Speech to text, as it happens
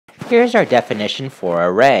Here's our definition for a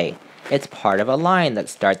ray. It's part of a line that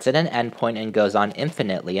starts at an endpoint and goes on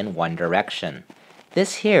infinitely in one direction.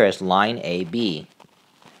 This here is line AB.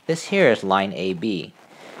 This here is line AB.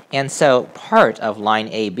 And so part of line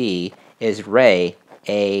AB is ray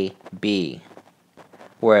AB,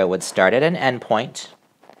 where it would start at an endpoint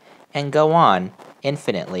and go on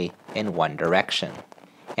infinitely in one direction.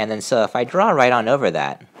 And then so if I draw right on over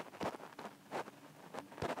that,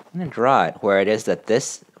 I'm going to draw it where it is that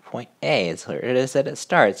this point A is where it is that it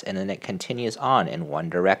starts, and then it continues on in one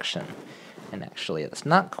direction. And actually, it's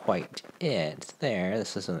not quite it. It's there.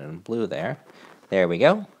 This is in blue there. There we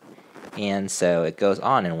go. And so it goes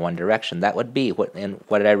on in one direction. That would be what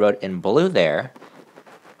I wrote in blue there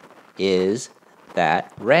is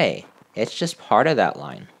that ray. It's just part of that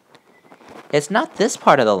line. It's not this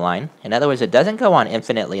part of the line. In other words, it doesn't go on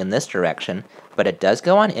infinitely in this direction, but it does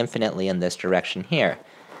go on infinitely in this direction here.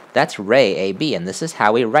 That's ray AB, and this is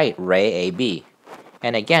how we write ray AB.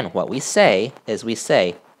 And again, what we say is we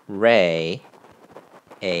say ray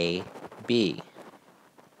AB.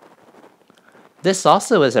 This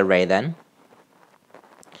also is a ray then.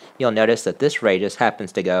 You'll notice that this ray just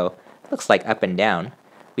happens to go, looks like up and down.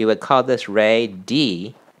 We would call this ray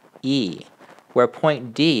DE, where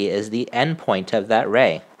point D is the endpoint of that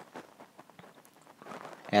ray.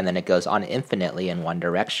 And then it goes on infinitely in one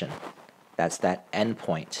direction. That's that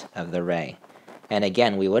endpoint of the ray. And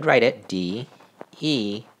again, we would write it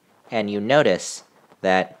DE, and you notice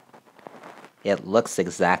that it looks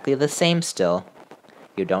exactly the same still.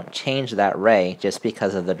 You don't change that ray just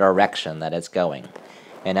because of the direction that it's going.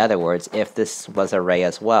 In other words, if this was a ray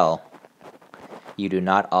as well, you do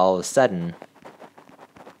not all of a sudden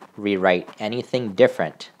rewrite anything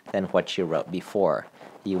different than what you wrote before.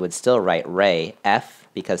 You would still write ray F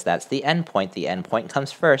because that's the endpoint. The endpoint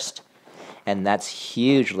comes first, and that's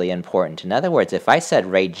hugely important. In other words, if I said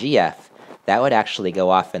ray GF, that would actually go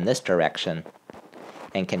off in this direction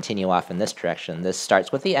and continue off in this direction. This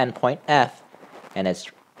starts with the endpoint F, and it's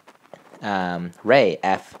ray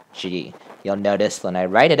FG. You'll notice when I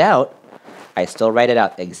write it out, I still write it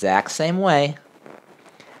out the exact same way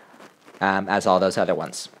as all those other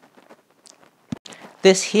ones.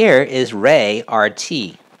 This here is ray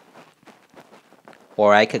RT,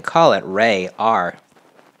 or I could call it ray R.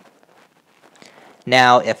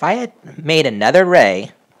 Now, if I had made another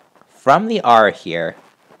ray from the R here,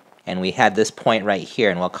 and we had this point right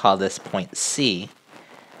here, and we'll call this point C,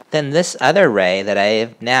 then this other ray that I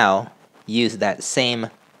have now used that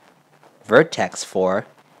same vertex for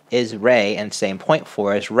is ray, and same point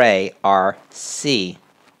for is ray RC,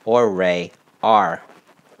 or ray R.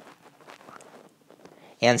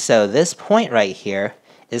 And so this point right here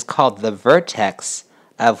is called the vertex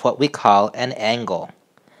of what we call an angle.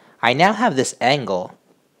 I now have this angle,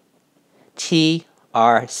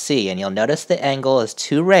 TRC, and you'll notice the angle is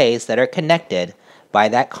two rays that are connected by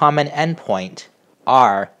that common endpoint,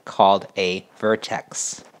 R, called a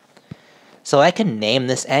vertex. So I can name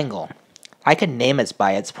this angle. I can name it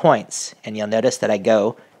by its points, and you'll notice that I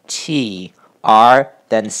go T, R,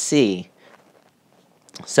 then C.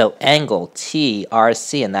 So angle,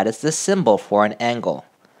 TRC, and that is the symbol for an angle.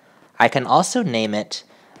 I can also name it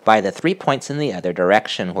by the 3 points in the other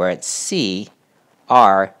direction, where it's C,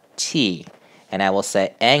 R, T. And I will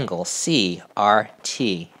say angle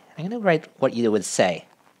CRT. I'm going to write what you would say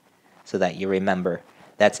so that you remember.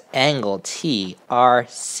 That's angle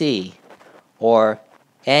TRC, or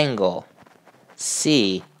angle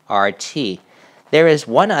CRT. There is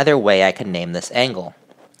one other way I can name this angle,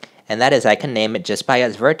 and that is I can name it just by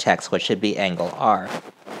its vertex, which should be angle R.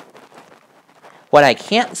 What I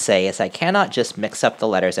can't say is I cannot just mix up the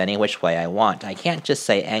letters any which way I want. I can't just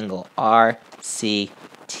say angle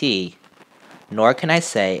RCT, nor can I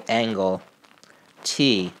say angle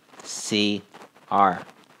TCR.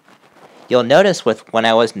 You'll notice when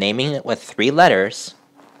I was naming it with 3 letters,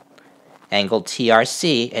 angle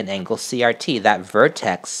TRC and angle CRT, that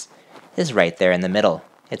vertex is right there in the middle.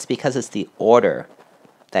 It's because it's the order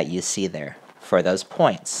that you see there for those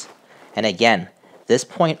points. And again, this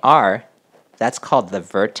point R, that's called the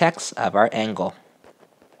vertex of our angle.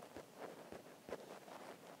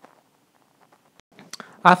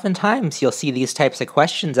 Oftentimes, you'll see these types of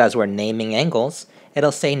questions as we're naming angles.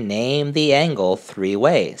 It'll say, name the angle 3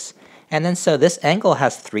 ways. And then so this angle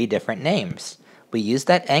has 3 different names. We use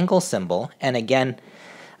that angle symbol, and again,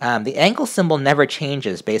 the angle symbol never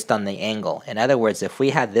changes based on the angle. In other words, if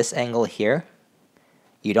we had this angle here,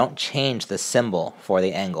 you don't change the symbol for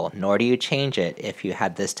the angle, nor do you change it if you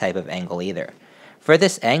had this type of angle either. For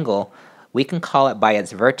this angle, we can call it by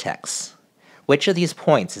its vertex. Which of these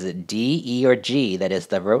points, is it D, E, or G that is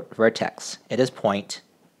the vertex? It is point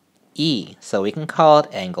E, so we can call it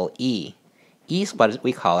angle E. E is what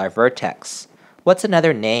we call our vertex. What's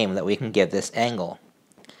another name that we can give this angle?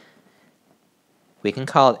 We can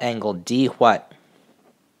call it angle D what?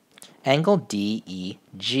 Angle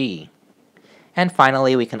DEG. And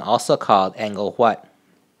finally, we can also call it angle what?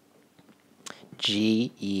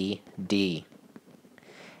 GED.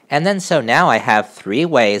 And then so now I have 3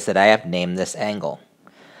 ways that I have named this angle.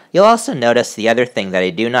 You'll also notice the other thing that I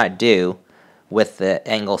do not do with the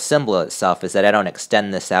angle symbol itself is that I don't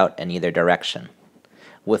extend this out in either direction.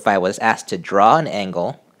 If I was asked to draw an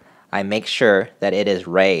angle, I make sure that it is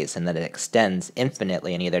rays and that it extends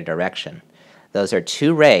infinitely in either direction. Those are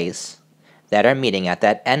 2 rays that are meeting at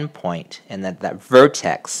that endpoint, and that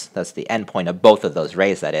vertex, that's the endpoint of both of those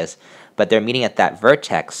rays, that is, but they're meeting at that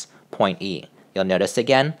vertex, point E. You'll notice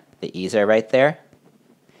again, the E's are right there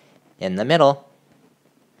in the middle,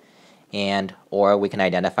 or we can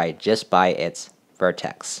identify it just by its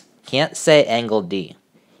vertex. Can't say angle D,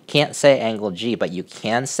 can't say angle G, but you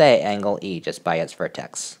can say angle E just by its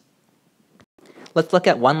vertex. Let's look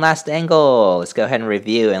at one last angle. Let's go ahead and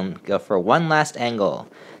review and go for one last angle.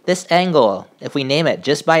 This angle, if we name it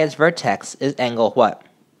just by its vertex, is angle what?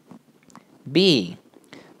 B.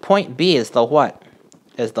 Point B is the what?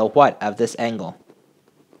 Is the what of this angle?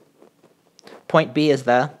 Point B is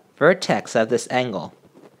the vertex of this angle.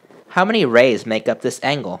 How many rays make up this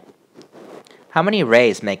angle? How many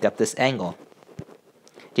rays make up this angle?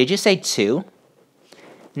 Did you say 2?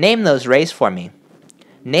 Name those rays for me.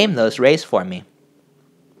 Name those rays for me.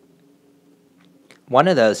 One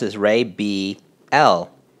of those is ray BL,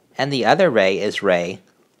 and the other ray is ray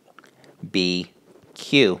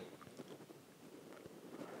BQ.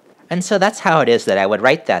 And so that's how it is that I would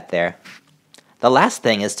write that there. The last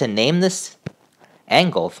thing is to name this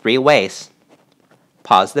angle 3 ways.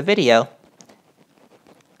 Pause the video,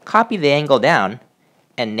 copy the angle down,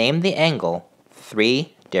 and name the angle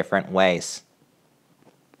 3 different ways.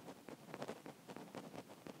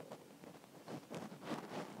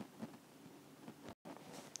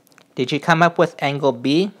 Did you come up with angle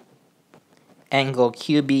B, angle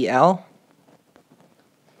QBL,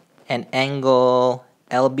 and angle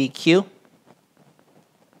LBQ?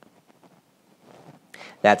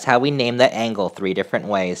 That's how we name the angle 3 different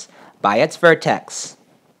ways, by its vertex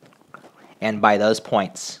and by those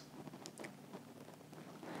points.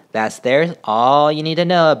 There's all you need to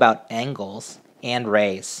know about angles and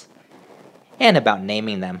rays, and about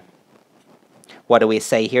naming them. What do we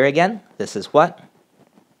say here again? This is what?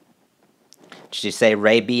 Did you say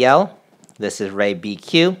ray BL? This is ray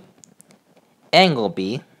BQ. Angle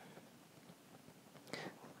B.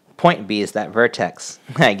 Point B is that vertex.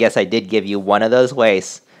 I guess I did give you one of those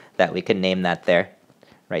ways that we could name that there,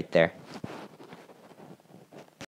 right there.